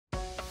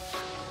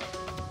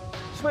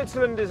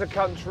Switzerland is a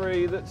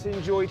country that's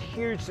enjoyed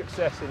huge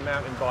success in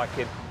mountain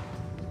biking,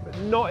 but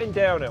not in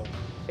downhill.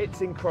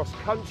 It's in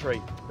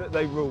cross-country that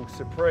they rule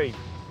supreme.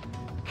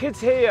 Kids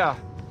here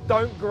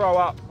don't grow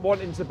up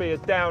wanting to be a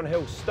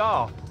downhill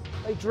star.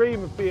 They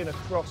dream of being a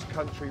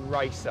cross-country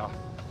racer,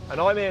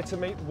 and I'm here to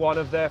meet one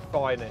of their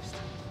finest.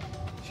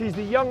 She's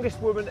the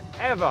youngest woman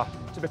ever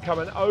to become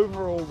an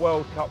overall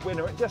World Cup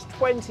winner at just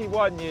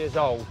 21 years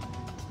old.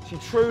 She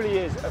truly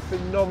is a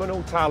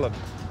phenomenal talent.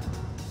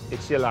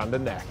 It's Jolanda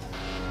Neff.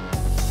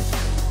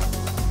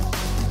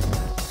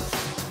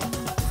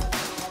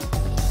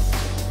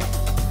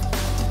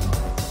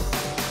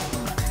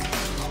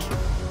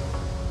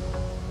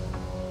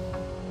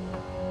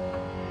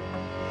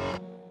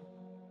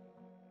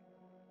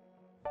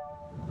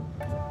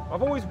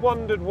 I've always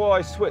wondered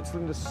why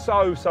Switzerland is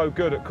so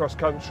good at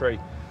cross-country.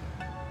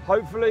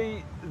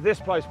 Hopefully this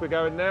place we're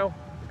going now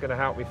is going to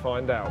help me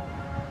find out.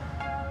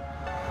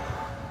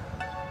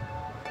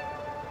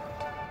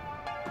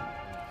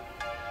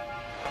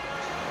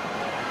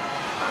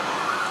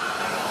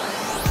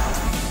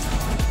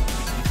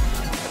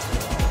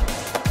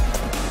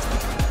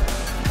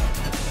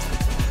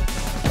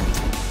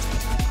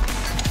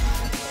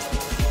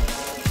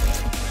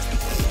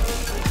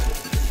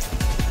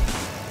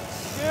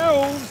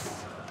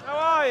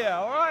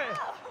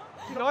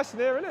 Nice in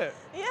here, isn't it?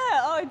 Yeah,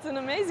 oh, it's an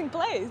amazing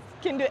place.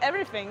 Can do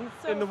everything.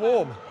 So in the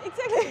warm.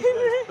 Exactly.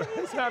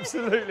 It's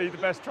absolutely the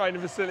best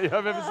training facility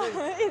I've ever seen.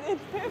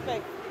 It's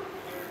perfect.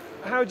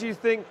 How do you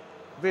think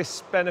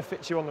this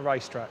benefits you on the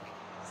racetrack?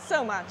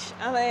 So much.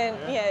 I mean,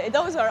 yeah,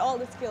 those are all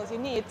the skills you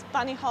need.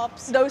 Bunny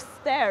hops, those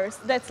stairs,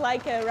 that's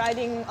like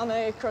riding on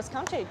a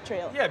cross-country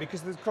trail. Yeah,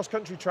 because the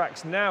cross-country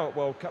tracks now at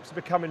World Cups are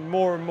becoming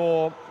more and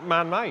more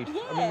man-made.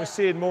 Yeah. I mean, we're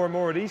seeing more and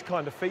more of these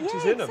kind of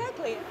features in them.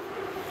 Exactly.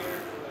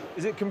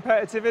 Is it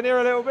competitive in here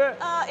a little bit?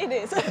 It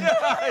is.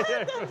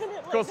 Yeah,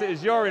 of course it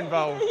is, you're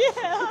involved.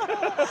 Yeah,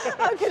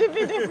 how could it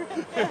be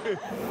different?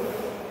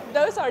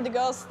 Those are the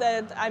girls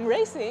that I'm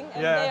racing,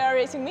 and they are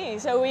racing me.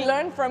 So we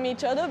learn from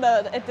each other,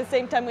 but at the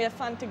same time we have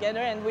fun together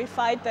and we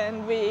fight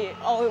and we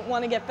all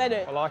want to get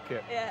better. I like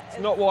it. Yeah, it's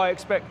not what I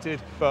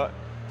expected, but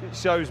it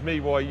shows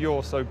me why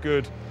you're so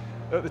good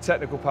at the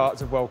technical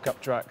parts of World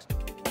Cup tracks.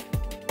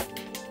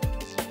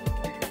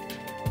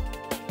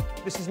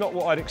 This is not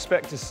what I'd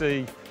expect to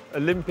see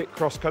Olympic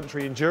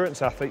cross-country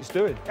endurance athletes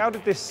doing. How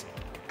did this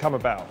come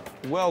about?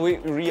 Well, we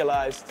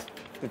realized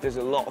that there's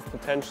a lot of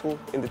potential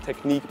in the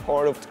technique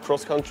part of the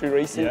cross-country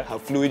racing. How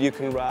fluid you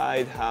can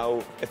ride,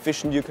 how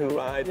efficient you can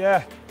ride.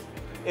 Yeah.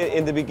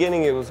 In the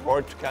beginning it was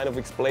hard to kind of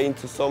explain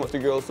to some of the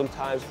girls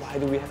sometimes, why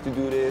do we have to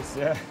do this?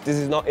 Yeah. This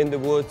is not in the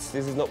woods,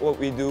 this is not what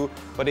we do.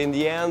 But in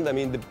the end, I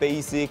mean, the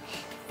basic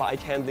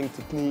bike handling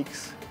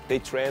techniques, they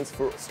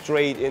transfer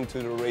straight into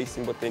the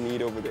racing what they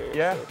need over there.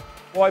 Yeah. So.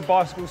 Why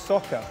bicycle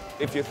soccer?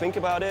 If you think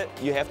about it,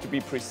 you have to be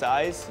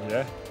precise.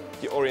 Yeah.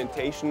 The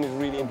orientation is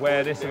really important.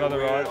 Awareness of other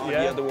rides.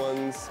 The other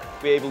ones.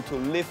 Be able to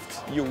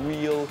lift your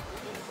wheel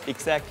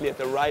exactly at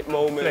the right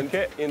moment,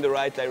 in the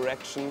right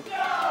direction.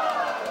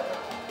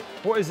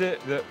 What is it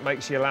that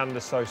makes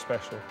Jolanda so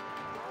special?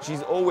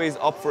 She's always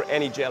up for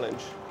any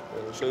challenge.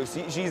 So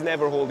she's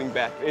never holding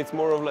back. It's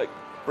more of like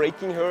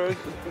breaking her,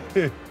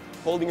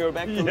 holding her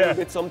back a little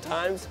bit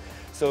sometimes,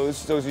 so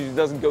she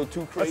doesn't go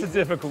too crazy. That's a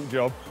difficult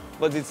job.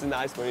 But it's a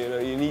nice one, you know.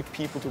 You need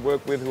people to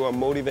work with who are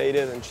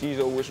motivated, and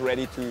she's always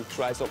ready to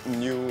try something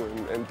new,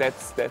 and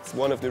that's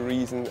one of the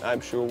reasons,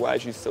 I'm sure, why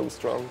she's so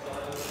strong.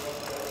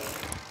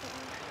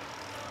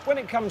 When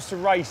it comes to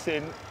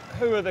racing,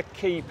 who are the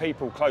key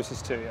people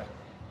closest to you?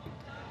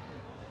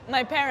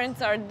 My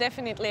parents are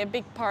definitely a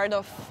big part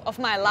of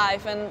my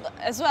life and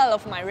as well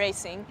of my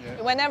racing.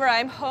 Yeah. Whenever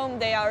I'm home,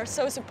 they are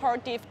so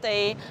supportive.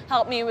 They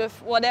help me with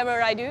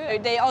whatever I do.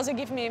 They also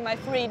give me my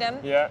freedom.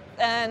 Yeah.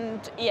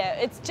 And yeah,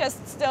 it's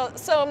just still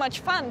so much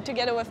fun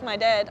together with my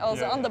dad.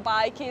 Also on the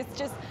bike, he's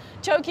just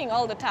joking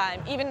all the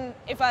time. Even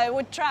if I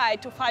would try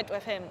to fight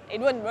with him,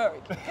 it wouldn't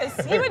work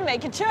because he would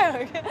make a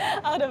joke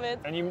out of it.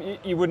 And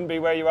you wouldn't be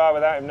where you are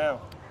without him now?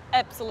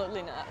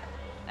 Absolutely not.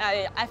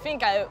 I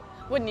think I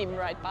wouldn't even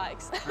ride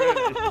bikes.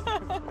 Really?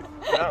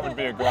 That would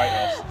be a great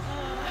loss.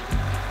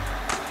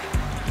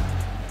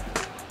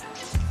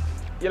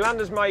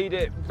 Jolanda's made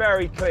it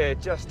very clear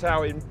just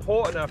how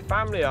important her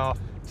family are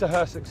to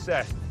her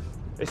success,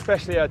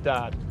 especially her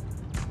dad.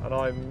 And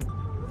I'm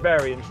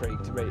very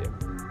intrigued to meet him.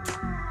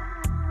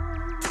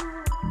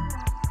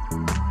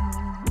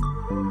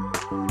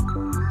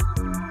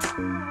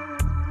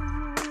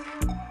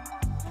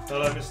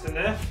 Hello, Mr.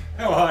 Neff.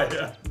 How are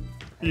you?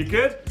 You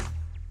good?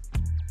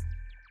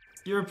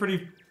 You're a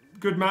pretty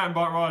good mountain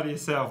bike rider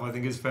yourself, I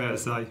think it's fair to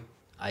say.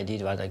 I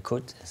did what I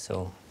could,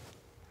 so...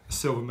 A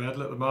silver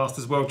medal at the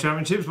Masters World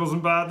Championships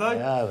wasn't bad, though.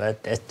 Yeah,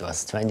 but that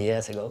was 20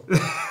 years ago.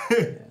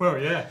 Well,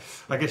 yeah.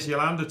 I guess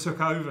Jolanda took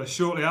over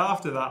shortly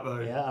after that, though.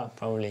 Yeah,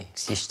 probably.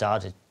 She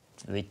started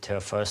with her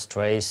first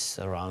race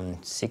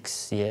around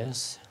 6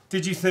 years.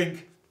 Did you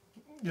think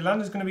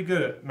Jolanda's going to be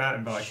good at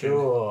mountain biking?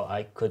 Sure,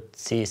 I could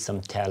see some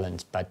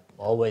talent, but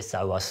always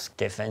I was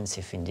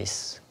defensive in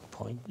this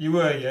point. You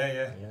were,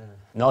 yeah.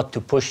 Not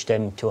to push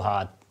them too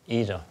hard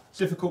either.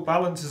 Difficult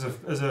balance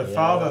as a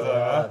father, though,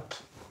 huh?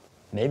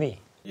 Maybe.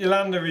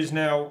 Jolanda is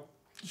now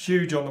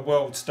huge on the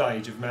world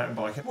stage of mountain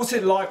biking. What's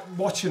it like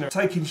watching her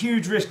taking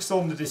huge risks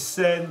on the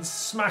descents,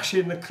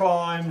 smashing the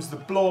climbs, the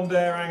blonde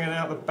hair hanging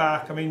out the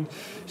back? I mean,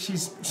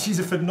 she's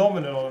a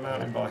phenomenon on a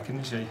mountain bike,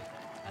 isn't she?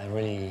 I'm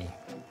really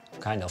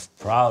kind of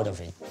proud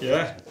of it.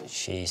 Yeah.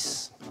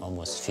 She's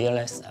almost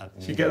fearless.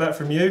 She get that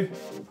from you?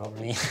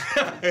 Probably.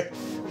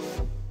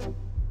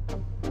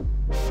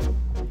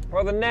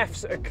 Well, the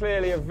Neffs are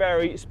clearly a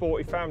very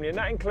sporty family, and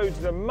that includes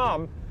the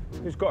mum,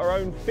 who's got her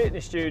own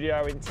fitness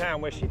studio in town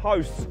where she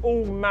hosts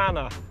all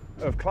manner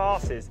of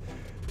classes.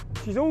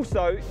 She's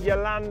also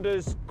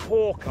Jolanda's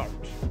core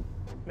coach.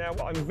 Now,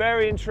 I'm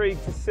very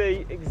intrigued to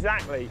see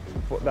exactly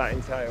what that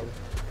entails.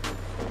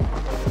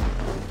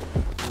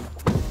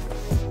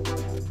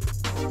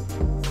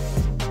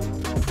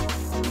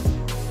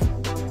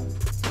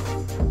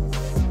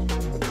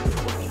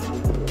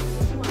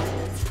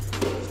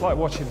 It's like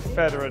watching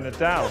Federer and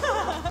Nadal.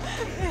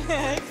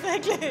 Yeah,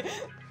 exactly.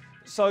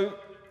 So,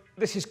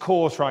 this is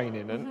core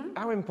training, and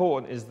how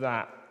important is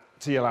that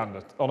to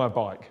Jolanda on her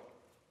bike?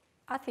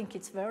 I think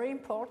it's very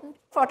important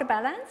for the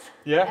balance,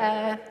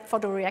 for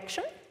the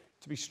reaction.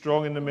 To be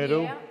strong in the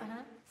middle? Yeah,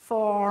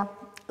 for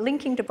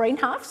linking the brain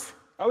halves.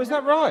 Oh, is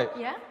that right?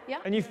 Yeah.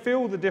 And you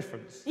feel the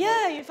difference?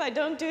 Yeah, if I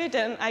don't do it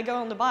and I go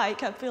on the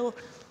bike, I feel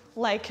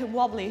like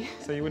wobbly.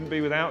 So you wouldn't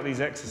be without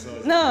these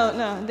exercises?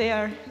 No, they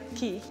are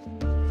key.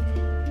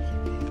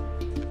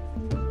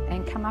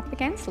 And come up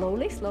again,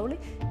 slowly.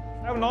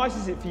 How nice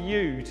is it for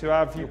you to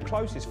have your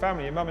closest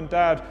family, your mum and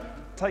dad,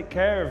 take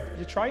care of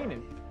your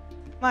training?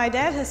 My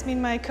dad has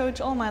been my coach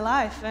all my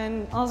life,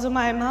 and also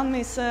my mum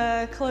is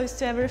close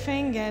to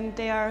everything, and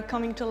they are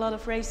coming to a lot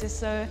of races,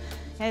 so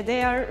yeah,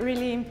 they are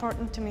really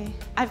important to me.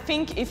 I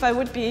think if I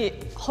would be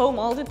home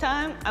all the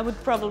time, I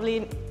would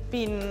probably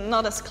be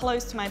not as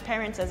close to my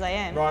parents as I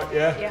am. Right,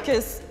 yeah.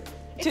 Because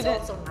it's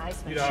also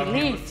nice when she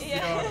leaves.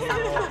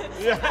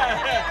 Yeah.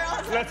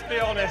 Let's be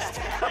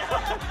honest.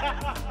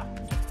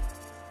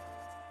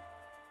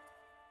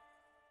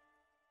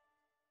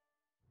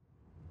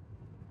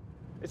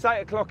 It's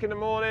 8 o'clock in the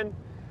morning,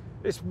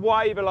 it's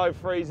way below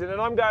freezing, and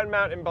I'm going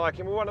mountain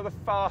biking with one of the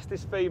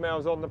fastest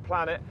females on the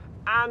planet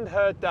and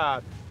her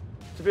dad.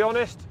 To be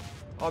honest,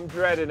 I'm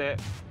dreading it,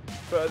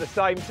 but at the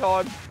same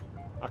time,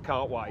 I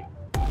can't wait.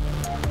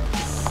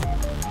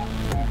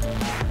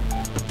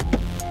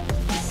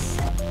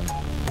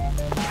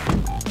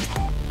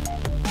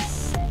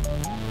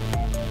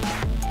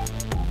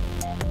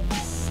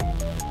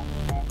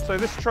 So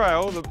this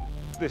trail,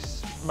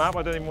 this map,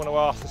 I don't even want to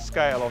ask the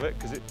scale of it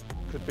because it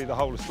could be the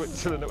whole of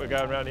Switzerland that we're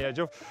going around the edge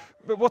of.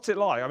 But what's it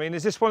like? I mean,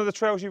 is this one of the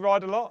trails you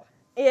ride a lot?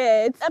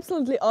 Yeah, it's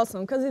absolutely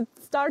awesome because it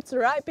starts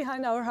right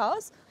behind our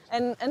house,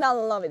 and I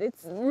love it.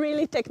 It's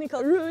really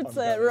technical routes,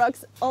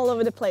 rocks all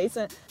over the place.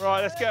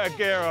 Right, let's get our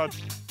gear on.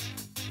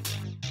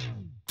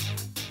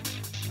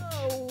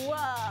 Oh,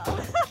 wow.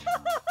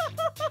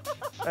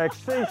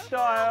 XC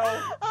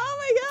style. Oh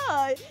my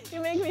God, you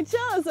make me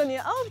jealous on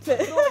your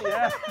outfit. Oh,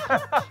 yeah.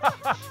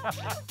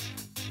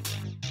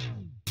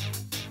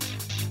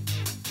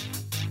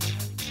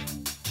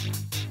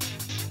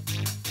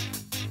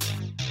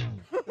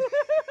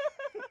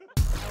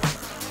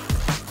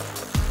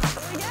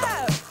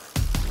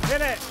 Hit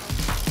it!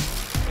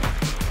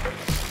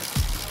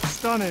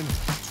 Stunning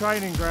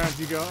training ground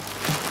you got.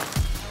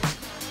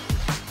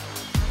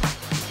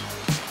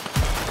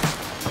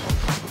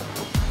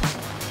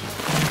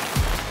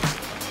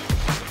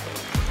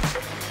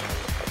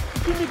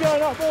 You keep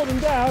going up more than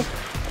down.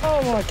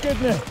 Oh my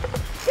goodness.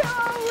 Go,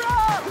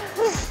 Rob!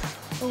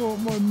 Oh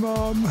my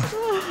mum.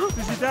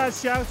 Does your dad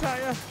shout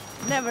at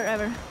you? Never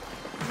ever.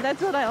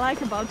 That's what I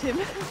like about him.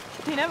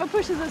 He never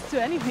pushes us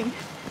to anything.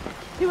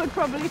 He would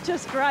probably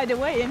just ride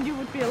away and you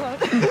would be alone.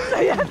 So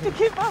you have to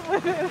keep up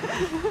with him.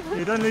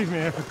 You don't leave me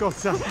here, for God's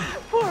sake.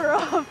 Poor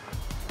Rob.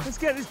 Let's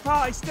get this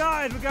party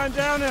started. We're going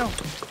downhill.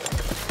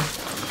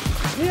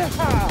 Yeah.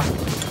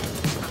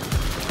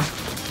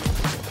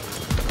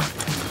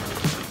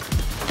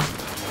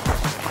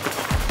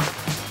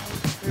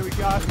 Here we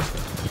go.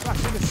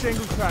 Back in the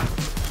single track.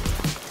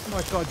 Oh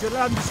my God,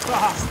 Jolanda's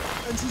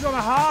fast. And she's on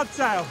a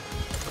hardtail.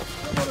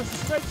 Not on a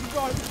suspension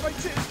bike, which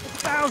makes it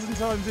 1,000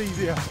 times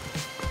easier.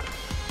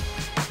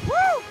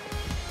 Woo!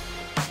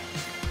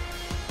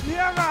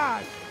 Yeah,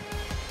 man!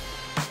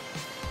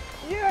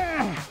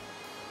 Yeah!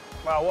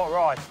 Wow, what a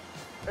ride.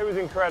 It was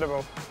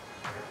incredible.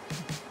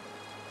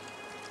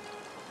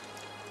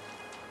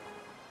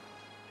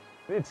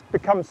 It's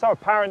become so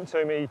apparent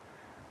to me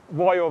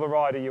why you're the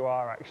rider you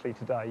are actually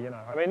today, you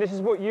know. I mean, this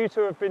is what you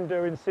two have been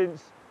doing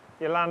since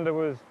Jolanda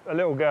was a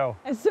little girl.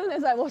 As soon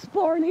as I was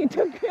born, he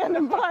took me on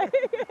a bike.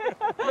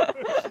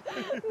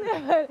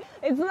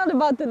 It's not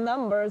about the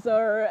numbers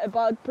or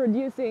about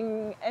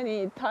producing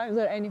any times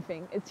or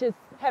anything. It's just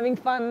having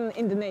fun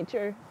in the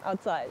nature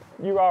outside.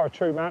 You are a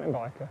true mountain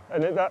biker,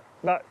 and that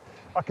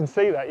I can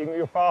see that.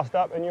 You're fast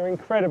up and you're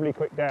incredibly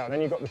quick down,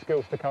 and you've got the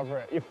skills to cover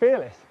it. You're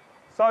fearless.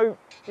 So,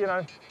 you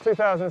know,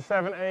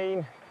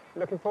 2017,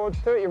 looking forward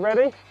to it. You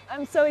ready?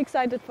 I'm so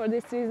excited for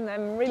this season.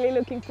 I'm really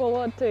looking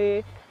forward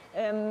to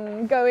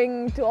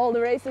going to all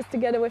the races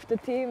together with the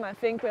team. I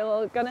think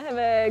we're gonna have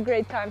a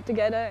great time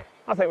together.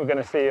 I think we're going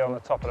to see you on the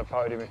top of the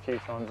podium a few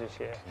times this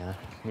year. Yeah,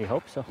 we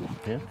hope so.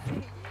 Yeah.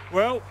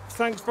 Well,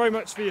 thanks very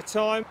much for your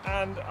time,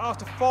 and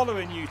after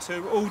following you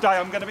two all day,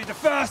 I'm going to be the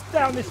first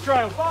down this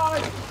trail.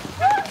 Bye!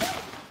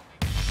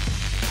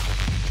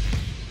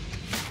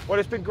 Well,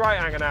 it's been great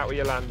hanging out with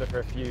Jolanda for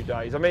a few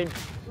days. I mean,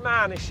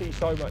 man, is she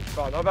so much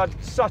fun. I've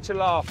had such a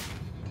laugh.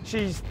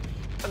 She's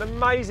an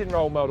amazing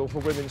role model for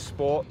women's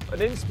sport,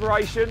 an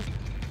inspiration,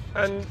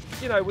 and,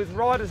 you know, with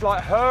riders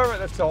like her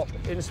at the top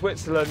in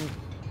Switzerland,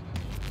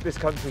 this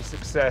country's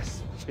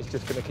success is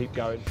just going to keep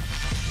going.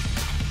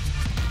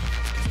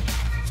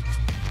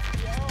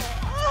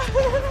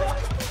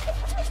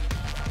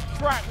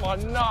 Crack my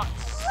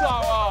nuts so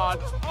hard.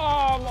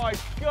 Oh my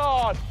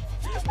God.